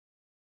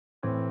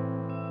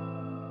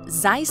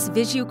Zeiss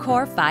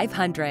Visucore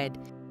 500.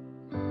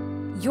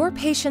 Your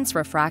patient's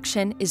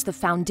refraction is the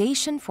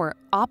foundation for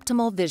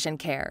optimal vision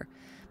care.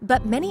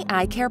 But many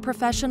eye care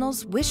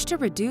professionals wish to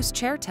reduce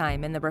chair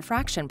time in the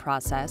refraction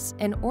process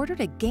in order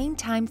to gain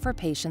time for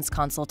patients'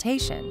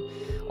 consultation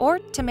or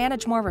to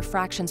manage more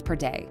refractions per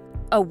day.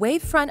 A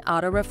wavefront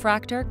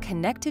autorefractor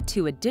connected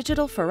to a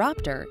digital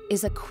phoropter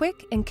is a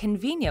quick and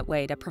convenient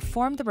way to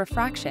perform the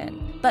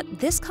refraction. But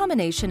this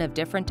combination of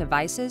different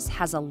devices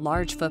has a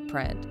large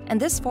footprint, and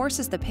this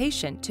forces the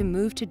patient to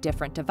move to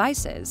different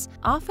devices,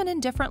 often in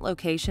different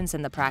locations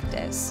in the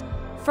practice.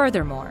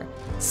 Furthermore,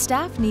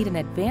 staff need an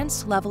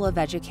advanced level of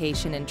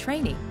education and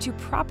training to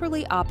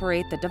properly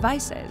operate the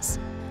devices.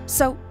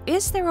 So,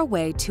 is there a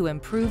way to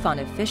improve on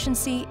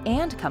efficiency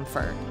and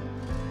comfort?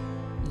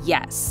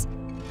 Yes.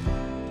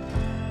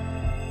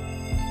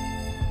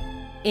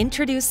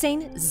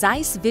 Introducing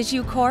Zeiss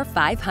Visucore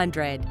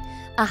 500,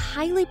 a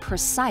highly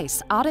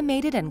precise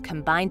automated and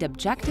combined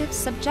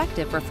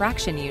objective-subjective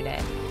refraction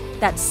unit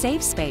that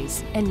saves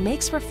space and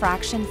makes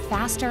refraction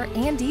faster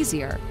and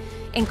easier,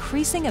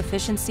 increasing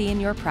efficiency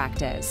in your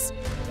practice.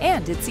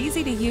 And it's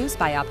easy to use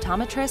by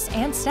optometrists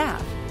and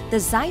staff. The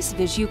Zeiss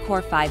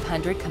Visucore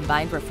 500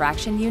 combined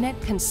refraction unit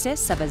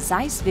consists of a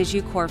Zeiss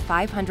Visucore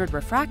 500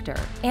 refractor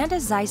and a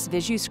Zeiss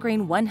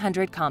Visuscreen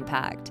 100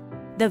 compact.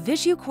 The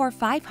Visucore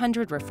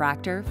 500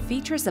 refractor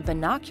features a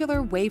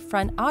binocular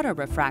wavefront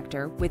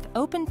autorefractor with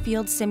open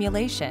field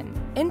simulation,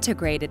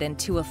 integrated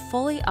into a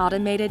fully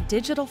automated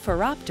digital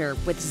phoropter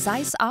with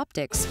Zeiss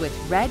optics with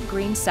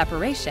red-green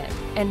separation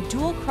and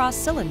dual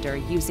cross-cylinder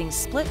using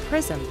split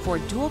prism for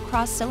dual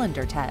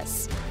cross-cylinder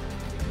tests.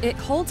 It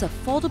holds a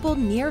foldable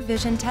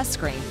near-vision test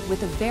screen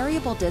with a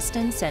variable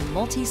distance and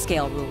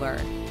multi-scale ruler.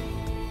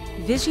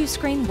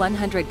 Visuscreen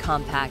 100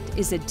 Compact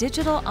is a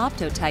digital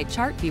optotype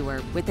chart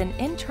viewer with an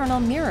internal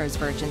mirrors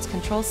versions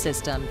control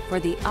system for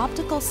the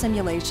optical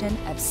simulation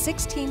of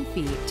 16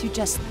 feet to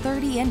just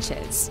 30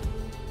 inches.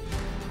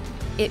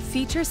 It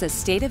features a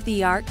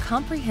state-of-the-art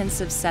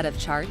comprehensive set of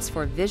charts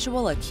for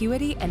visual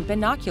acuity and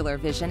binocular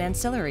vision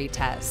ancillary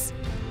tests.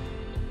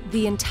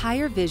 The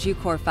entire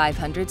Visucore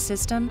 500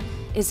 system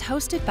is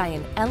hosted by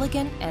an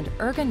elegant and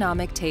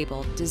ergonomic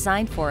table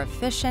designed for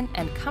efficient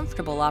and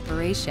comfortable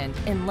operation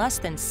in less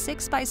than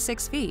 6 by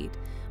 6 feet,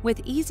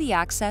 with easy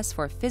access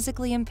for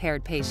physically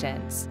impaired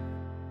patients.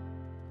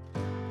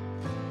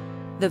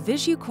 The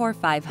Visucore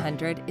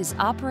 500 is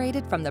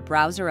operated from the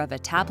browser of a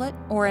tablet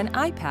or an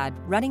iPad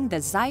running the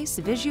Zeiss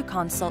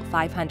VisuConsult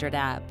 500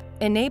 app,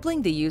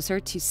 enabling the user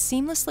to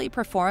seamlessly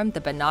perform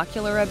the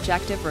binocular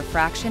objective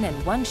refraction in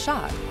one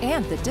shot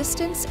and the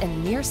distance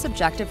and near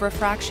subjective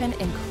refraction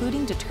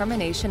including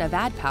determination of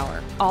add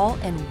power, all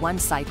in one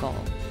cycle.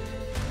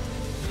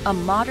 A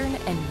modern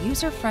and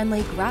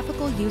user-friendly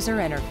graphical user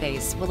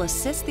interface will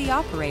assist the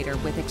operator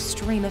with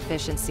extreme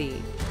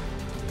efficiency.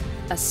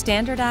 A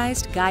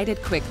standardized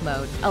guided quick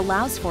mode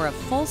allows for a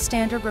full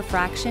standard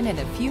refraction in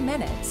a few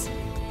minutes.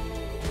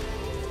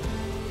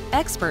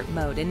 Expert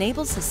mode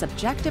enables the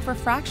subjective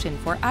refraction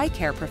for eye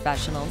care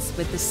professionals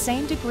with the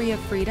same degree of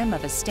freedom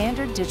of a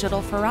standard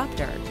digital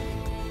phoropter,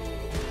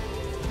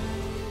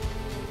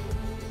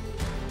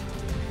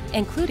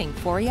 including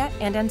foria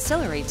and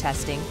ancillary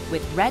testing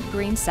with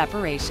red-green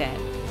separation.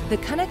 The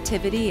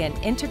connectivity and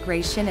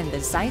integration in the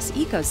Zeiss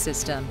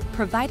ecosystem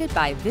provided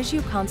by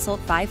VisuConsult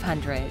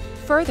 500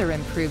 further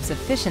improves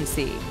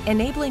efficiency,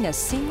 enabling a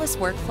seamless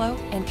workflow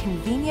and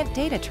convenient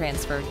data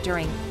transfer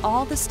during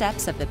all the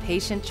steps of the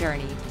patient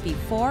journey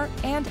before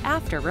and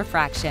after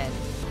refraction.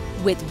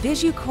 With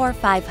Visucore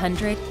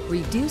 500,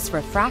 reduce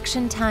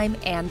refraction time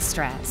and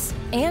stress,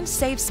 and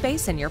save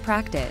space in your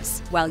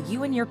practice, while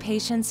you and your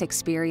patients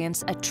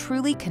experience a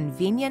truly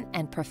convenient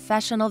and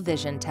professional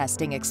vision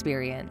testing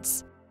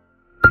experience.